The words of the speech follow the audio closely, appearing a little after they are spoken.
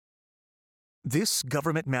This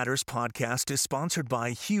Government Matters podcast is sponsored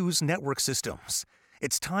by Hughes Network Systems.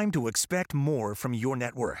 It's time to expect more from your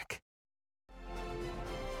network.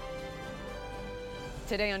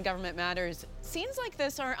 Today on Government Matters, scenes like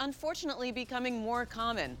this are unfortunately becoming more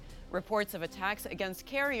common. Reports of attacks against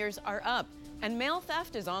carriers are up, and mail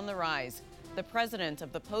theft is on the rise. The president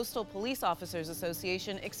of the Postal Police Officers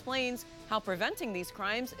Association explains how preventing these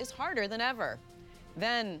crimes is harder than ever.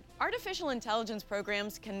 Then, artificial intelligence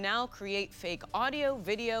programs can now create fake audio,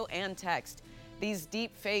 video, and text. These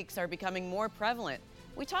deep fakes are becoming more prevalent.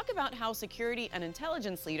 We talk about how security and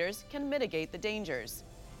intelligence leaders can mitigate the dangers.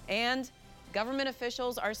 And government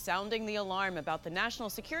officials are sounding the alarm about the national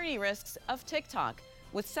security risks of TikTok,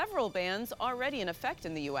 with several bans already in effect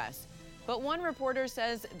in the U.S. But one reporter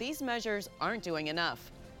says these measures aren't doing enough.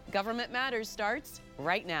 Government Matters starts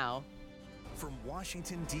right now. From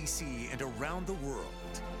Washington, D.C. and around the world,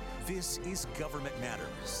 this is Government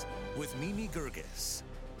Matters with Mimi Gerges.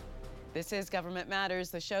 This is Government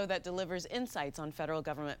Matters, the show that delivers insights on federal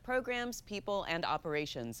government programs, people, and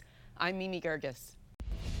operations. I'm Mimi Gerges.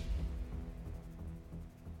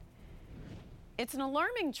 It's an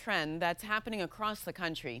alarming trend that's happening across the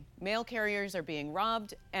country. Mail carriers are being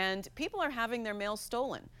robbed, and people are having their mail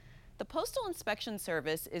stolen. The Postal Inspection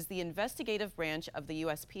Service is the investigative branch of the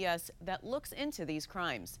USPS that looks into these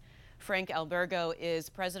crimes. Frank Albergo is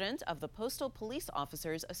president of the Postal Police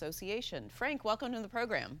Officers Association. Frank, welcome to the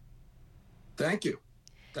program. Thank you.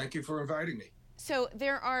 Thank you for inviting me. So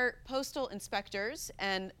there are postal inspectors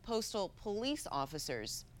and postal police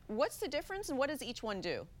officers. What's the difference and what does each one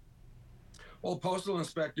do? Well, postal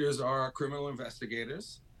inspectors are criminal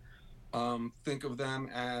investigators. Think of them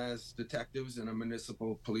as detectives in a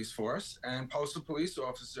municipal police force, and postal police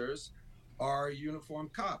officers are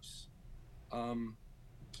uniformed cops.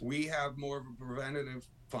 We have more of a preventative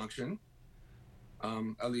function,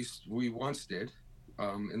 at least we once did.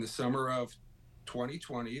 In the summer of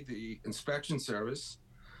 2020, the Inspection Service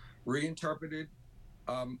reinterpreted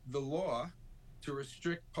the law to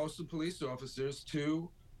restrict postal police officers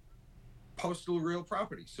to postal real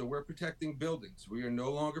property. So we're protecting buildings. We are no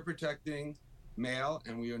longer protecting mail,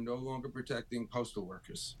 and we are no longer protecting postal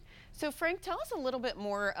workers. So Frank, tell us a little bit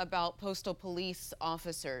more about postal police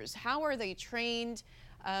officers. How are they trained?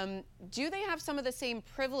 Do they have some of the same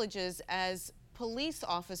privileges as police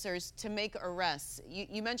officers to make arrests?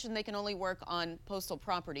 You mentioned they can only work on postal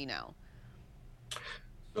property now.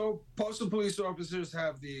 So postal police officers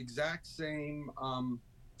have the exact same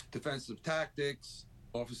defensive tactics,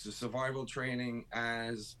 officer survival training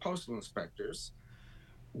as postal inspectors.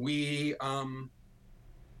 We, at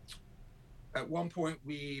one point,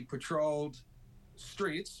 we patrolled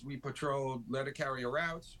streets, we patrolled letter carrier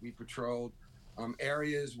routes, we patrolled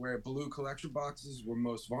areas where blue collection boxes were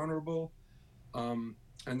most vulnerable. And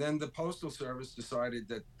then the Postal Service decided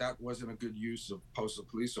that that wasn't a good use of postal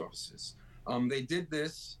police officers. They did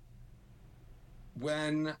this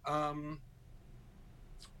when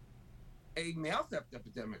a mail theft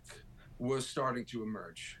epidemic was starting to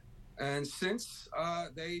emerge. And since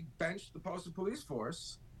they benched the postal police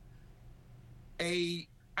force, a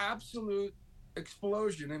absolute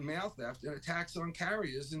explosion in mail theft and attacks on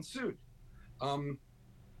carriers ensued.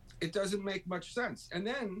 It doesn't make much sense. And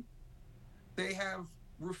then they have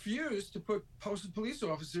refused to put postal police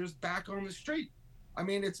officers back on the street. I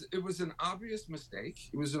mean, it was an obvious mistake.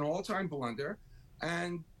 It was an all-time blunder,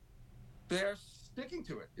 and they're sticking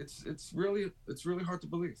to it. It's really hard to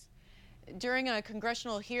believe. During a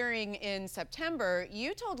congressional hearing in September,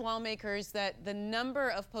 you told lawmakers that the number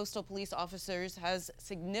of postal police officers has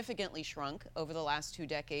significantly shrunk over the last 2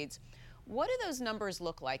 decades. What do those numbers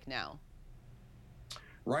look like now?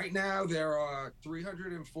 Right now, there are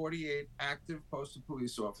 348 active postal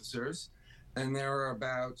police officers, and there are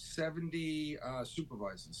about 70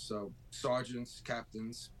 supervisors, so sergeants,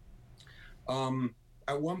 captains.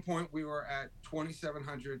 At one point, we were at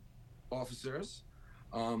 2,700 officers.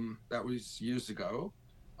 That was years ago.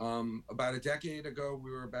 About a decade ago,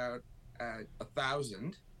 we were about at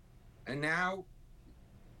 1,000. And now,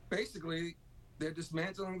 basically, they're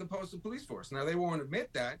dismantling the postal police force. Now, they won't admit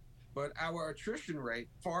that, but our attrition rate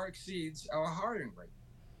far exceeds our hiring rate.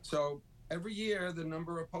 So every year, the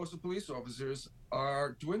number of postal police officers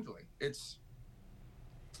are dwindling. It's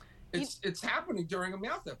happening during a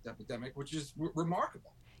mail theft epidemic, which is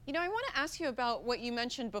remarkable. You know, I want to ask you about what you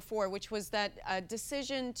mentioned before, which was that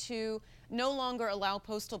decision to no longer allow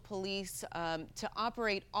postal police to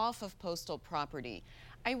operate off of postal property.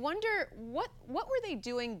 I wonder what were they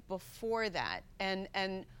doing before that,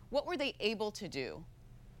 and what were they able to do?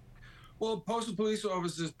 Well, postal police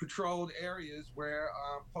officers patrolled areas where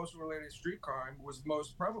postal-related street crime was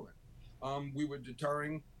most prevalent. We were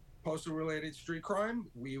deterring postal-related street crime.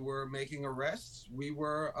 We were making arrests. We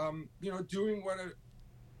were, doing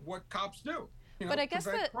what cops do. But I guess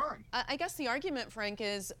prevent crime. I guess the argument, Frank,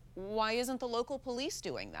 is why isn't the local police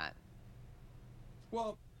doing that?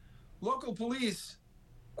 Well, local police,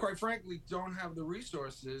 quite frankly, don't have the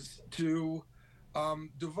resources to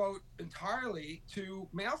devote entirely to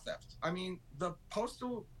mail theft. I mean, the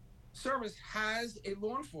Postal Service has a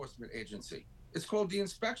law enforcement agency. It's called the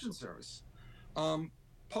Inspection Service.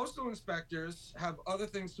 Postal inspectors have other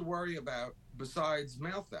things to worry about besides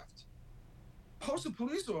mail theft. Postal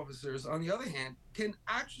police officers, on the other hand, can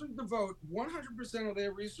actually devote 100% of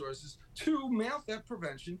their resources to mail theft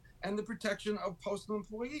prevention and the protection of postal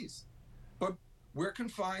employees. But we're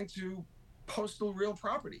confined to postal real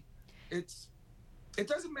property. It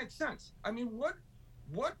doesn't make sense. I mean,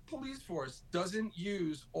 what police force doesn't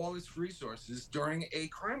use all its resources during a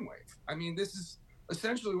crime wave? I mean, this is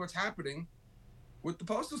essentially what's happening with the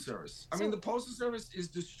Postal Service. I mean, the Postal Service is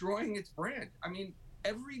destroying its brand. I mean,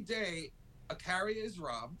 every day a carrier is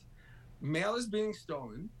robbed, mail is being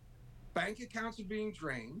stolen, bank accounts are being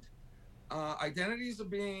drained, identities are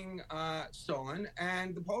being stolen,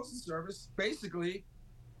 and the Postal Service basically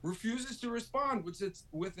refuses to respond with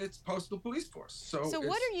its postal police force. So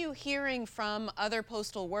what are you hearing from other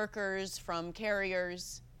postal workers, from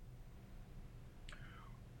carriers?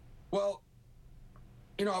 Well,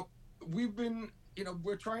 we've been,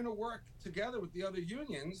 we're trying to work together with the other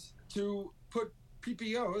unions to put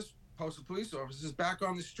PPOs, postal police officers, back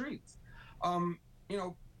on the streets.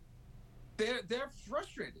 They're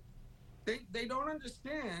frustrated. They don't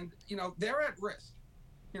understand, they're at risk.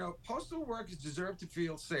 Postal workers deserve to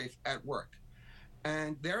feel safe at work.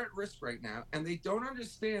 And they're at risk right now, and they don't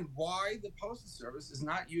understand why the Postal Service is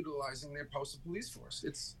not utilizing their postal police force.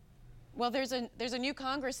 Well, there's a new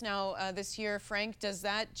Congress now this year, Frank. Does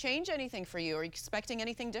that change anything for you? Are you expecting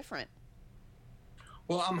anything different?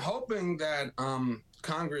 Well, I'm hoping that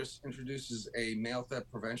Congress introduces a mail theft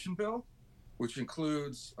prevention bill, which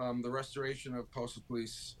includes the restoration of Postal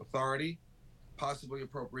Police Authority, possibly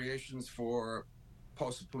appropriations for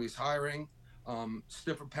postal police hiring,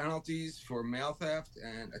 stiffer penalties for mail theft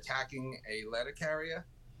and attacking a letter carrier,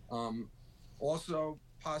 also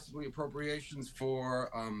possibly appropriations for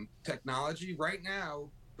technology. Right now,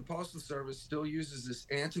 the Postal Service still uses this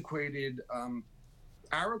antiquated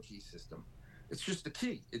arrow key system. It's just a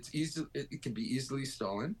key. It can be easily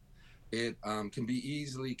stolen. It can be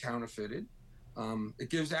easily counterfeited. It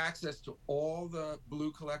gives access to all the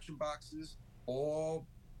blue collection boxes, all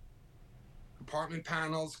compartment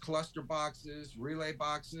panels, cluster boxes, relay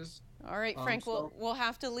boxes. All right, Frank, we'll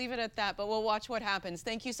have to leave it at that, but we'll watch what happens.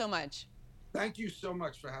 Thank you so much. Thank you so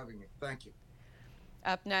much for having me. Thank you.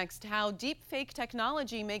 Up next, how deepfake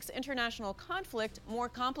technology makes international conflict more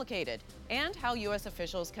complicated and how U.S.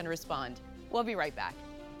 officials can respond. We'll be right back.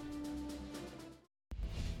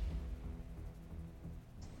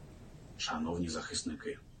 Шановні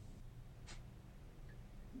захисники,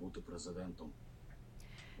 бути президентом.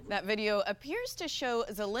 That video appears to show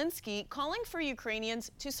Zelensky calling for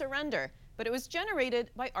Ukrainians to surrender, but it was generated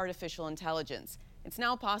by artificial intelligence. It's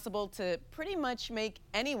now possible to pretty much make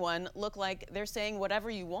anyone look like they're saying whatever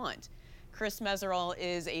you want. Chris Meserol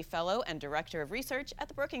is a fellow and director of research at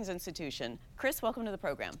the Brookings Institution. Chris, welcome to the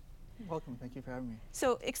program. Welcome, thank you for having me.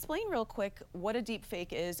 So explain real quick what a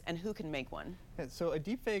deepfake is and who can make one. Yeah, so a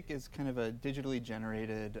deepfake is kind of a digitally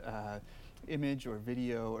generated image or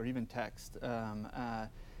video or even text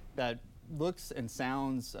that looks and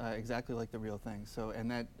sounds exactly like the real thing. So,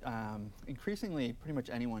 and that increasingly pretty much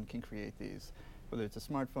anyone can create these, whether it's a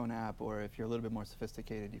smartphone app or if you're a little bit more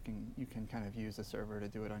sophisticated, you can kind of use a server to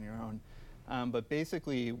do it on your own. But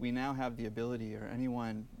basically, we now have the ability, or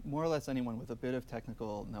anyone, more or less anyone with a bit of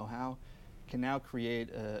technical know-how, can now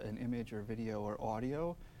create an image or video or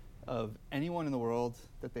audio of anyone in the world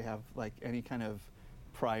that they have like any kind of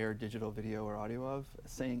prior digital video or audio of,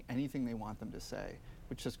 saying anything they want them to say,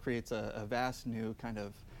 which just creates a vast new kind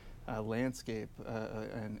of landscape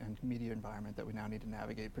and media environment that we now need to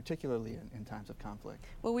navigate, particularly in times of conflict.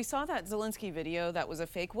 Well, we saw that Zelensky video that was a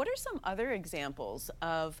fake. What are some other examples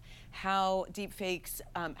of how deepfakes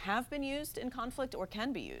have been used in conflict or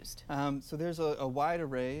can be used? So there's a wide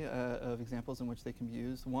array of examples in which they can be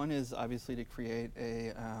used. One is obviously to create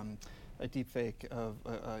a deepfake of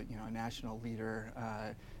a national leader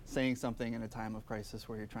saying something in a time of crisis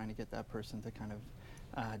where you're trying to get that person to kind of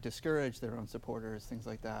discourage their own supporters, things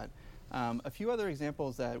like that. A few other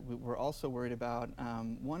examples that we're also worried about.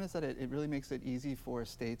 One is that it really makes it easy for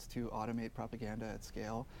states to automate propaganda at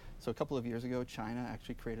scale. So a couple of years ago, China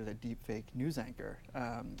actually created a deepfake news anchor.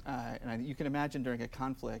 And you can imagine during a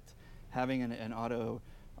conflict having an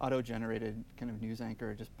auto-generated kind of news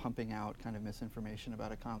anchor just pumping out kind of misinformation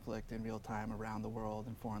about a conflict in real time around the world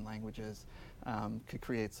in foreign languages could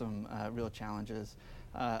create some real challenges.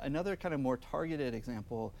 Another kind of more targeted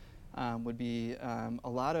example would be a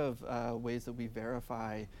lot of ways that we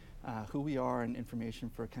verify who we are and information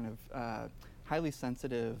for kind of highly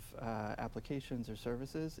sensitive applications or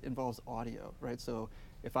services involves audio, right? So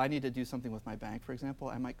if I need to do something with my bank, for example,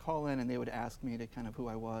 I might call in and they would ask me to kind of who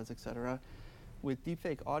I was, et cetera. With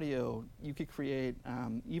deepfake audio, you could create,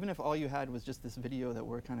 even if all you had was just this video that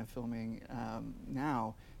we're kind of filming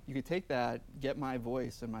now, you could take that, get my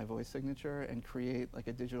voice and my voice signature, and create like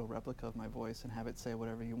a digital replica of my voice and have it say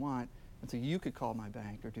whatever you want. And so you could call my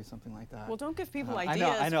bank or do something like that. Well, don't give people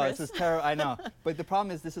ideas, I know, Chris. this is terrible, I know. But the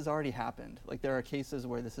problem is this has already happened. Like there are cases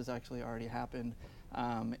where this has actually already happened.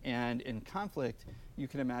 And in conflict, you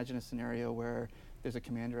can imagine a scenario where there's a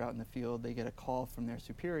commander out in the field, they get a call from their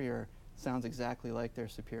superior, sounds exactly like their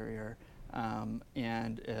superior, and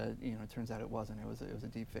it turns out it wasn't. It was a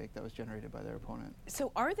deep fake that was generated by their opponent.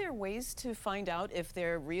 So are there ways to find out if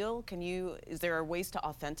they're real? Is there ways to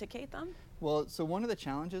authenticate them? Well, so one of the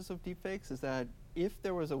challenges of deepfakes is that if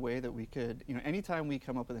there was a way that we could, anytime we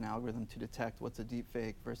come up with an algorithm to detect what's a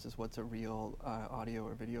deepfake versus what's a real audio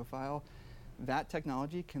or video file, that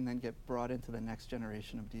technology can then get brought into the next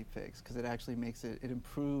generation of deepfakes because it actually makes it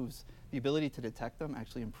improves the ability to detect them,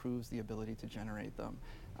 actually improves the ability to generate them.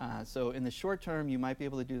 So in the short term, you might be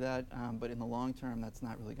able to do that, but in the long term, that's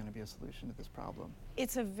not really going to be a solution to this problem.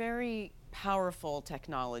 It's a very powerful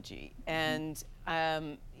technology, and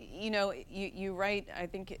you write, I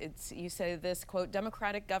think you say this quote,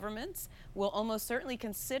 democratic governments will almost certainly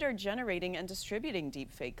consider generating and distributing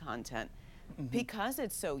deepfake content because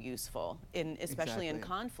it's so useful, especially in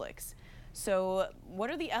conflicts. So what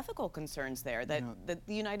are the ethical concerns there that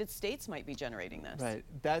the United States might be generating this? Right.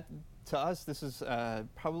 That, to us, this is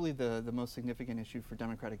probably the most significant issue for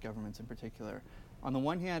democratic governments in particular. On the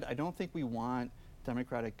one hand, I don't think we want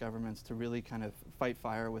democratic governments to really kind of fight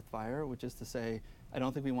fire with fire, which is to say, I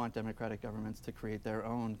don't think we want democratic governments to create their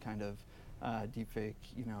own kind of deepfake,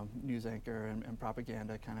 news anchor and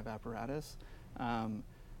propaganda kind of apparatus.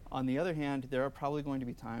 On the other hand, there are probably going to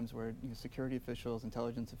be times where security officials,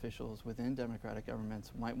 intelligence officials within democratic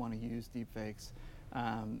governments might want to use deepfakes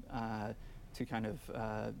to kind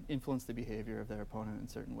of influence the behavior of their opponent in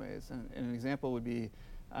certain ways. And an example would be,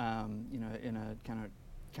 in a kind of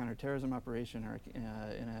counterterrorism operation or in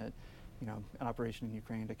an operation in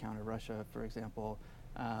Ukraine to counter Russia, for example,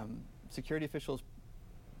 security officials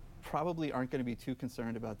probably aren't going to be too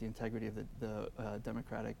concerned about the integrity of the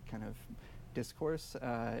democratic kind of discourse,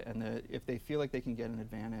 and if they feel like they can get an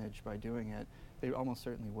advantage by doing it, they almost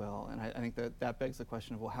certainly will. And I think that begs the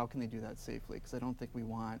question of, well, how can they do that safely? Because I don't think we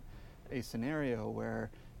want a scenario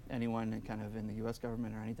where anyone in the U.S.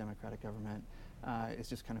 government or any democratic government is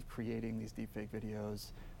just kind of creating these deepfake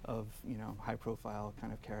videos of high-profile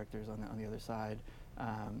kind of characters on the other side,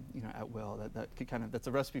 at will. That could that's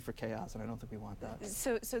a recipe for chaos, and I don't think we want that.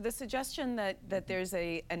 So the suggestion that there's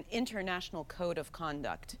an international code of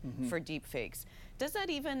conduct for deepfakes,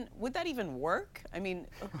 would that even work? I mean,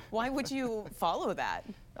 why would you follow that?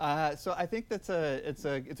 So I think it's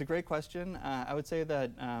a great question. I would say that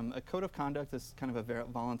a code of conduct is kind of a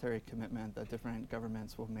voluntary commitment that different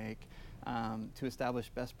governments will make to establish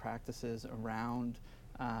best practices around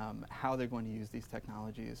how they're going to use these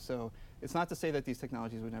technologies. So it's not to say that these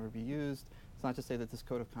technologies would never be used. It's not to say that this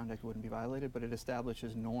code of conduct wouldn't be violated, but it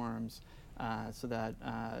establishes norms so that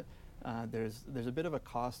there's a bit of a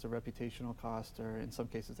cost, a reputational cost, or in some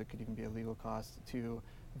cases it could even be a legal cost to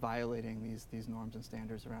violating these norms and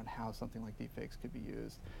standards around how something like deepfakes could be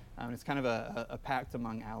used. It's kind of a pact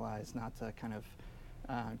among allies not to kind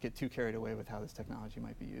of get too carried away with how this technology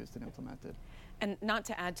might be used and implemented. And not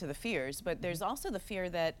to add to the fears, but there's also the fear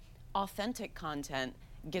that authentic content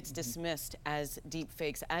gets dismissed as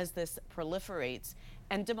deepfakes as this proliferates,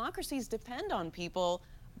 and democracies depend on people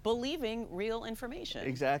believing real information.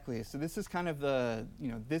 Exactly. So this is kind of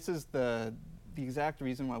this is the exact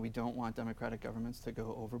reason why we don't want democratic governments to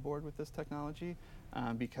go overboard with this technology,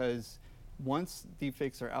 because once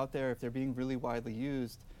deepfakes are out there, if they're being really widely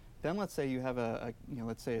used, then let's say you have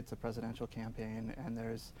let's say it's a presidential campaign and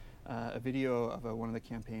there's a video of one of the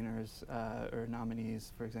campaigners or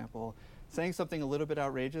nominees, for example, saying something a little bit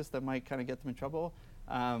outrageous that might kind of get them in trouble.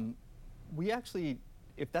 We actually,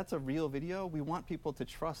 if that's a real video, we want people to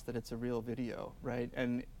trust that it's a real video, right?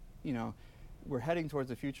 And we're heading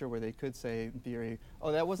towards a future where they could say, in theory,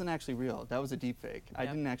 oh, that wasn't actually real. That was a deep fake. Yep. I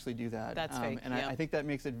didn't actually do that. That's fake. And I think that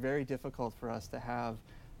makes it very difficult for us to have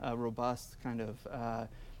a robust kind of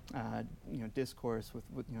discourse with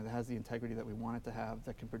that has the integrity that we want it to have,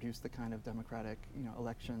 that can produce the kind of democratic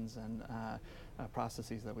elections and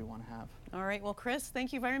processes that we want to have. All right. Well, Chris,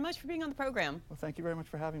 thank you very much for being on the program. Well, thank you very much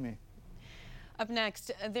for having me. Up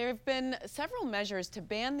next, there have been several measures to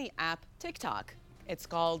ban the app TikTok. It's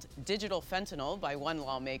called digital fentanyl by one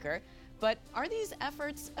lawmaker. But are these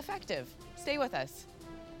efforts effective? Stay with us.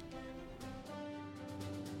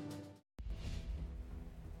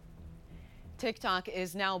 TikTok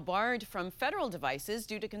is now barred from federal devices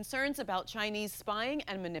due to concerns about Chinese spying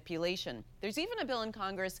and manipulation. There's even a bill in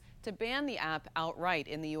Congress to ban the app outright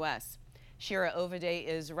in the U.S. Shira Ovide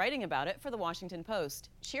is writing about it for the Washington Post.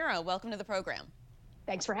 Shira, welcome to the program.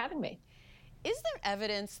 Thanks for having me. Is there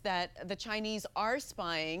evidence that the Chinese are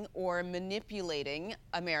spying or manipulating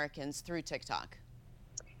Americans through TikTok?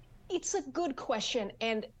 It's a good question,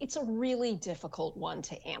 and it's a really difficult one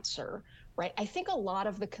to answer, right? I think a lot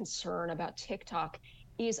of the concern about TikTok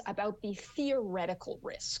is about the theoretical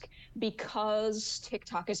risk, because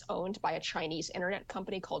TikTok is owned by a Chinese internet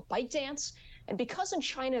company called ByteDance. And because in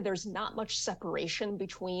China, there's not much separation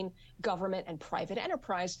between government and private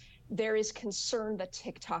enterprise, there is concern that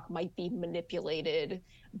TikTok might be manipulated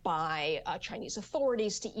by Chinese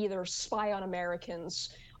authorities to either spy on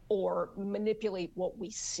Americans or manipulate what we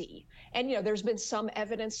see. And, there's been some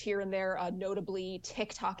evidence here and there, notably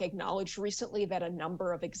TikTok acknowledged recently that a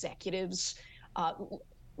number of executives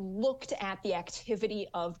looked at the activity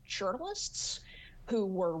of journalists who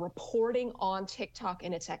were reporting on TikTok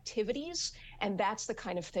and its activities. And that's the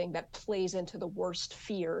kind of thing that plays into the worst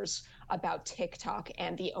fears about TikTok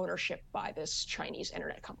and the ownership by this Chinese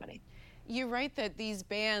internet company. You write that these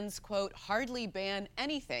bans, quote, hardly ban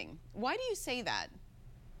anything. Why do you say that?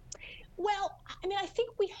 Well, I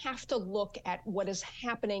think we have to look at what is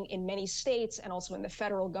happening in many states and also in the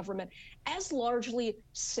federal government as largely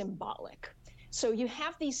symbolic. So you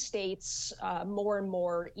have these states more and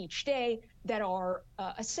more each day that are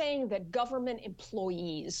saying that government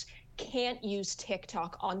employees can't use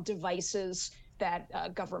TikTok on devices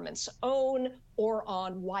that governments own or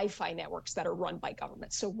on Wi-Fi networks that are run by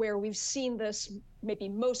governments. So where we've seen this maybe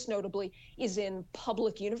most notably is in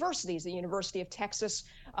public universities. The University of Texas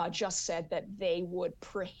just said that they would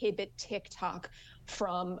prohibit TikTok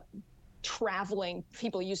from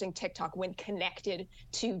people using TikTok when connected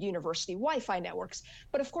to university Wi-Fi networks.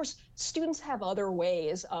 But of course, students have other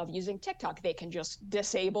ways of using TikTok. They can just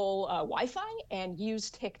disable Wi-Fi and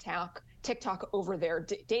use TikTok over their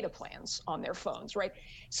data plans on their phones, right?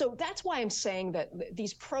 So that's why I'm saying that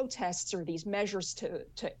these protests or these measures to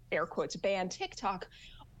air quotes ban TikTok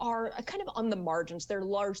are kind of on the margins. They're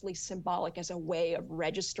largely symbolic as a way of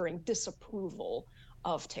registering disapproval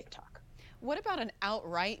of TikTok. What about an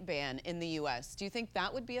outright ban in the U.S.? Do you think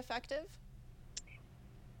that would be effective?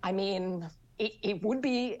 It would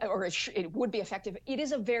be, or it would be effective. It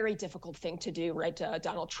is a very difficult thing to do, right?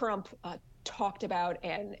 Donald Trump talked about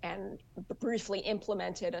and briefly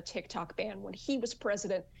implemented a TikTok ban when he was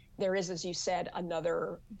president. There is, as you said,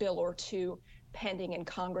 another bill or two pending in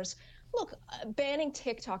Congress. Look, banning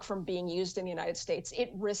TikTok from being used in the United States, it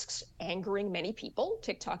risks angering many people.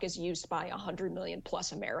 TikTok is used by 100 million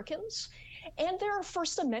plus Americans. And there are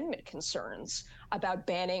First Amendment concerns about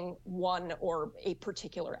banning one or a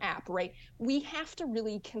particular app, right? We have to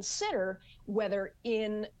really consider whether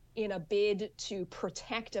in a bid to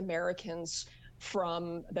protect Americans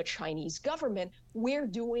from the Chinese government,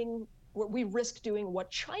 we risk doing what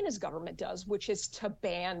China's government does, which is to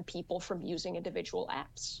ban people from using individual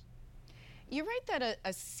apps. You write that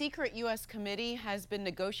a secret U.S. committee has been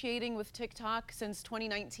negotiating with TikTok since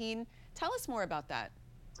 2019. Tell us more about that.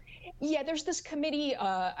 Yeah, there's this committee,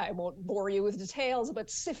 I won't bore you with details, but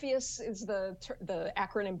CFIUS is the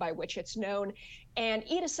acronym by which it's known, and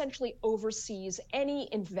it essentially oversees any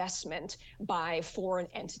investment by foreign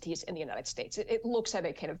entities in the United States. It looks at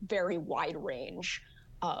a kind of very wide range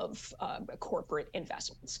of corporate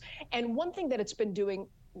investments. And one thing that it's been doing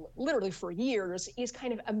literally for years is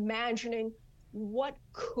kind of imagining what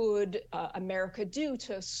could America do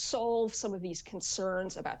to solve some of these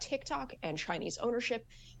concerns about TikTok and Chinese ownership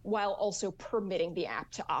while also permitting the app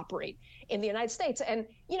to operate in the United States. And,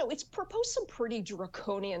 it's proposed some pretty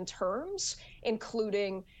draconian terms,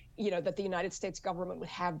 including, that the United States government would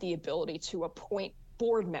have the ability to appoint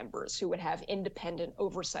board members who would have independent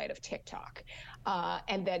oversight of TikTok,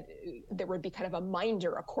 and that there would be kind of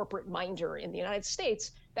a corporate minder in the United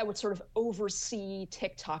States that would sort of oversee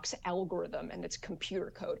TikTok's algorithm and its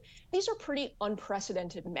computer code. These are pretty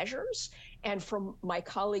unprecedented measures. And from my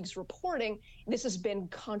colleagues' reporting, this has been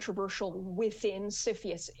controversial within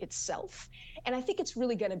CFIUS itself. And I think it's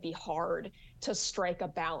really going to be hard to strike a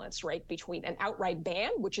balance, right, between an outright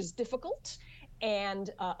ban, which is difficult,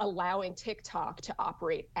 and allowing TikTok to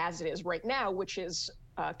operate as it is right now, which is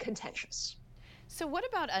contentious. So what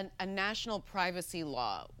about a national privacy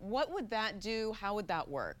law? What would that do? How would that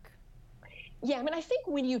work? Yeah, I mean, I think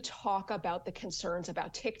when you talk about the concerns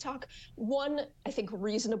about TikTok, one, I think,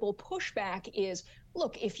 reasonable pushback is,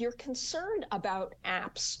 look, if you're concerned about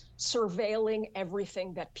apps surveilling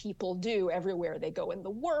everything that people do everywhere they go in the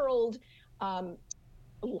world,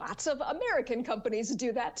 lots of American companies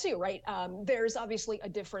do that too, right? There's obviously a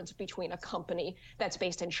difference between a company that's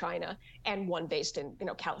based in China and one based in,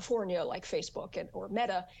 California, like Facebook or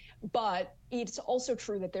Meta. But it's also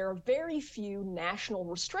true that there are very few national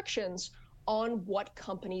restrictions on what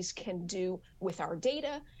companies can do with our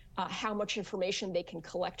data, how much information they can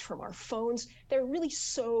collect from our phones. There are really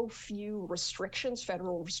so few restrictions,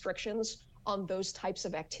 federal restrictions, on those types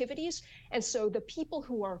of activities. And so the people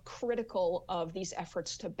who are critical of these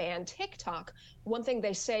efforts to ban TikTok, one thing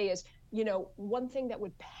they say is, one thing that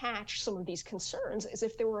would patch some of these concerns is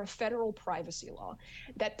if there were a federal privacy law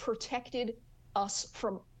that protected us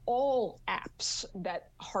from all apps that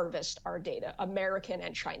harvest our data, American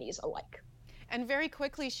and Chinese alike. And very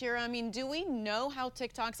quickly, Shira, do we know how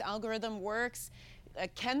TikTok's algorithm works?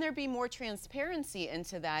 Can there be more transparency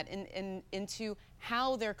into that, into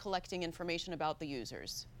how they're collecting information about the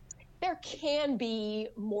users? There can be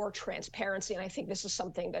more transparency, and I think this is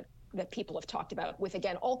something that people have talked about with,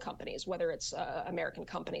 again, all companies, whether it's American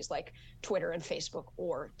companies like Twitter and Facebook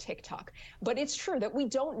or TikTok. But it's true that we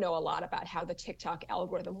don't know a lot about how the TikTok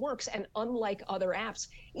algorithm works, and unlike other apps,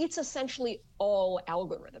 it's essentially all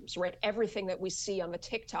algorithms, right? Everything that we see on the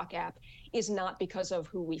TikTok app is not because of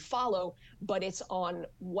who we follow, but it's on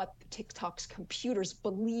what TikTok's computers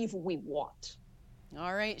believe we want.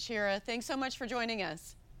 All right, Shira, thanks so much for joining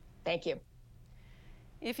us. Thank you.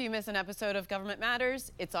 If you miss an episode of Government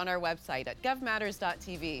Matters, it's on our website at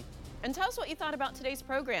govmatters.tv. And tell us what you thought about today's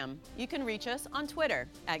program. You can reach us on Twitter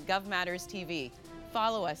at GovMattersTV.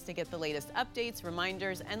 Follow us to get the latest updates,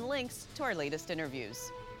 reminders, and links to our latest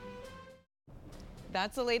interviews.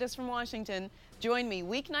 That's the latest from Washington. Join me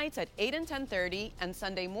weeknights at 8 and 10:30 and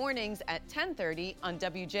Sunday mornings at 10:30 on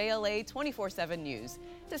WJLA 24/7 News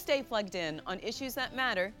to stay plugged in on issues that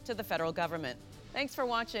matter to the federal government. Thanks for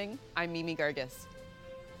watching. I'm Mimi Gerges.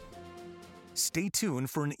 Stay tuned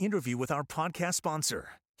for an interview with our podcast sponsor,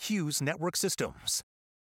 Hughes Network Systems.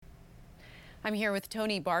 I'm here with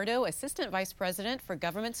Tony Bardo, Assistant Vice President for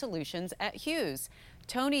Government Solutions at Hughes.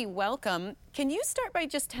 Tony, welcome. Can you start by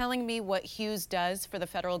just telling me what Hughes does for the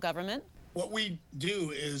federal government? What we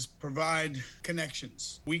do is provide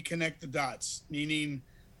connections. We connect the dots, meaning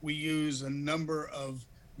we use a number of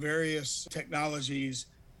various technologies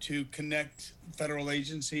to connect federal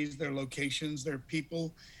agencies, their locations, their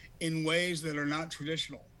people, in ways that are not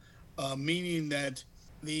traditional, meaning that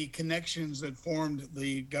the connections that formed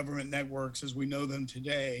the government networks as we know them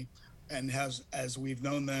today, and as we've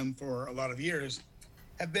known them for a lot of years,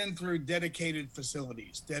 have been through dedicated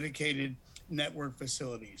facilities, dedicated network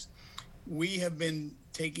facilities. We have been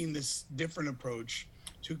taking this different approach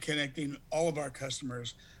to connecting all of our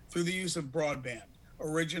customers through the use of broadband,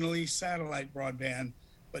 originally satellite broadband,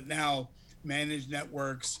 but now managed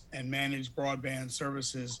networks and managed broadband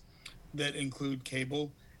services that include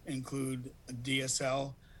cable, include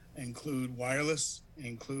DSL, include wireless,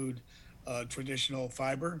 include traditional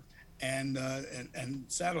fiber, and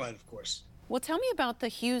satellite, of course. Well, tell me about the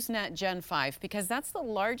HughesNet Gen 5, because that's the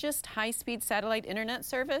largest high-speed satellite internet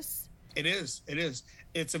service. It is.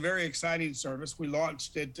 It's a very exciting service. We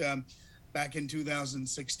launched it back in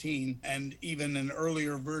 2016, and even an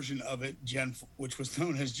earlier version of it, which was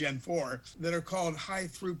known as Gen 4, that are called high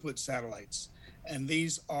throughput satellites. And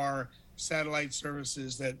these are satellite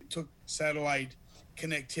services that took satellite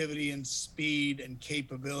connectivity and speed and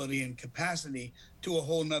capability and capacity to a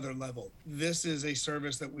whole nother level. This is a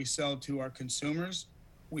service that we sell to our consumers.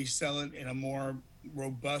 We sell it in a more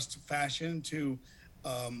robust fashion to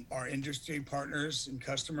our industry partners and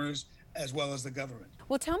customers, as well as the government.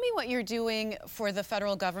 Well, tell me what you're doing for the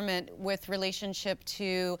federal government with relationship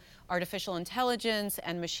to artificial intelligence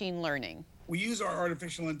and machine learning. We use our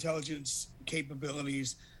artificial intelligence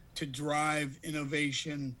capabilities to drive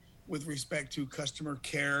innovation with respect to customer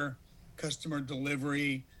care, customer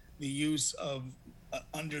delivery, the use of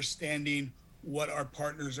understanding what our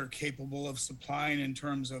partners are capable of supplying in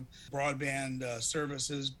terms of broadband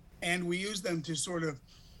services. And we use them to sort of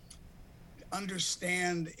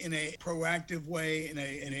understand in a proactive way, in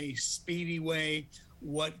a speedy way,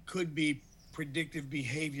 what could be predictive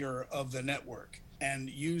behavior of the network, and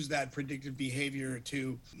use that predictive behavior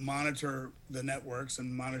to monitor the networks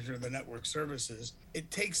and monitor the network services.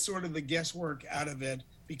 It takes sort of the guesswork out of it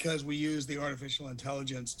because we use the artificial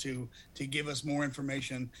intelligence to give us more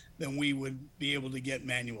information than we would be able to get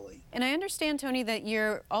manually. And I understand, Tony, that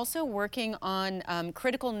you're also working on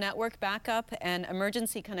critical network backup and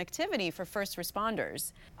emergency connectivity for first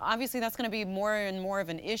responders. Obviously, that's going to be more and more of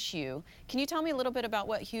an issue. Can you tell me a little bit about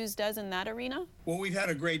what Hughes does in that arena? Well, we've had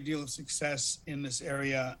a great deal of success in this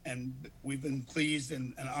area, and we've been pleased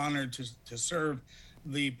and honored to serve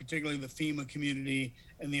particularly the FEMA community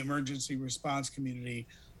and the emergency response community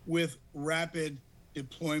with rapid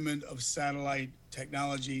deployment of satellite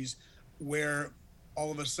technologies, where all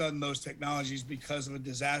of a sudden those technologies, because of a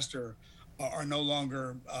disaster, are no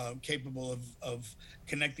longer capable of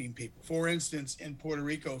connecting people. For instance, in Puerto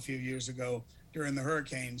Rico a few years ago during the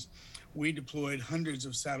hurricanes, we deployed hundreds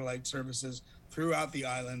of satellite services throughout the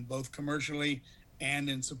island, both commercially and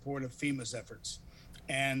in support of FEMA's efforts.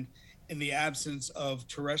 And in the absence of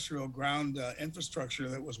terrestrial ground infrastructure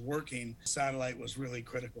that was working, satellite was really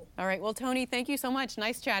critical. All right. Well, Tony, thank you so much.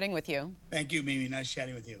 Nice chatting with you. Thank you, Mimi. Nice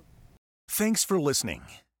chatting with you. Thanks for listening.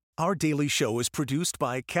 Our daily show is produced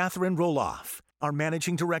by Catherine Roloff. Our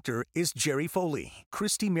managing director is Jerry Foley.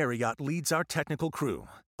 Christy Marriott leads our technical crew.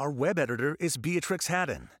 Our web editor is Beatrix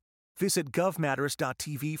Haddon. Visit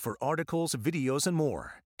govmatters.tv for articles, videos, and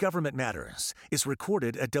more. Government Matters is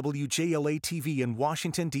recorded at WJLA-TV in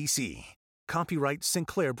Washington, D.C. Copyright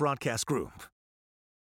Sinclair Broadcast Group.